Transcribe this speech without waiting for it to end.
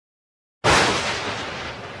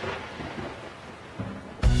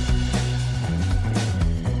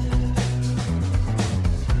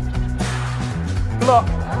look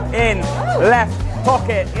in left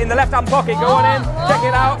pocket, in the left hand pocket. Go on in. Check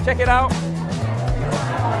it out. Check it out.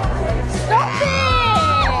 Stop it!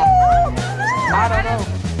 I don't know.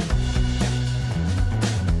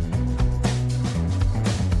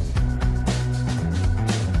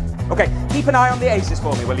 Okay, keep an eye on the aces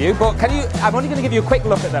for me, will you? But can you, I'm only going to give you a quick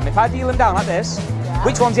look at them. If I deal them down like this,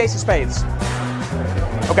 which one's the ace of spades?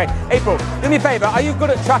 Okay, April, do me a favour, are you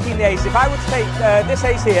good at tracking the ace? If I were to take this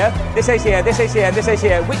ace here, this ace here, this ace here, and this ace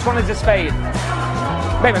here, which one is a spade?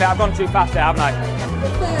 Wait a minute, I've gone too fast there, haven't I?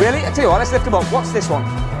 Really? I tell you what, let's lift them up. What's this one?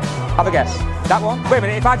 Have a guess. That one? Wait a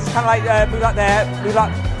minute, if I just kind of like move that there, move that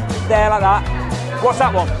there like that. What's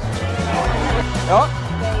that one? Oh?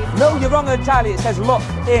 No, you're wrong entirely. It says look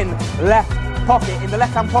in left pocket. In the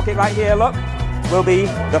left-hand pocket right here, look, will be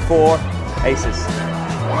the 4 aces.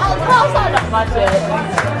 How's that not magic?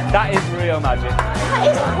 That is real magic. That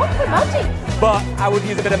is proper magic. But I would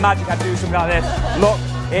use a bit of magic. I'd do something like this. Look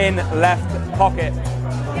in left pocket.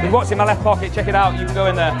 What's in my left pocket? Check it out. You can go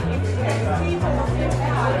in there.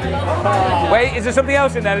 Wait, is there something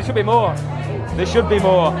else in there? There should be more. There should be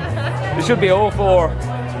more. There should be all 4.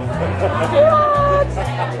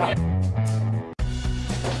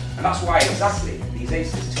 And that's why exactly these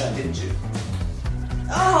aces turned into.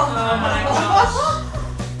 Oh my gosh.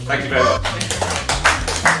 Thank you very much.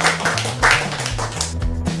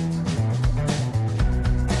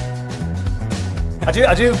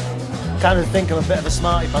 I do kind of think I'm a bit of a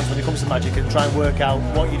smarty pants when it comes to magic and try and work out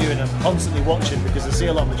what you're doing. I'm constantly watching because I see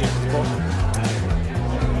a lot of magicians, but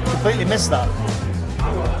completely miss that.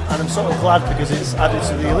 And I'm sort of glad because it's added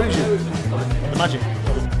to the illusion of the magic.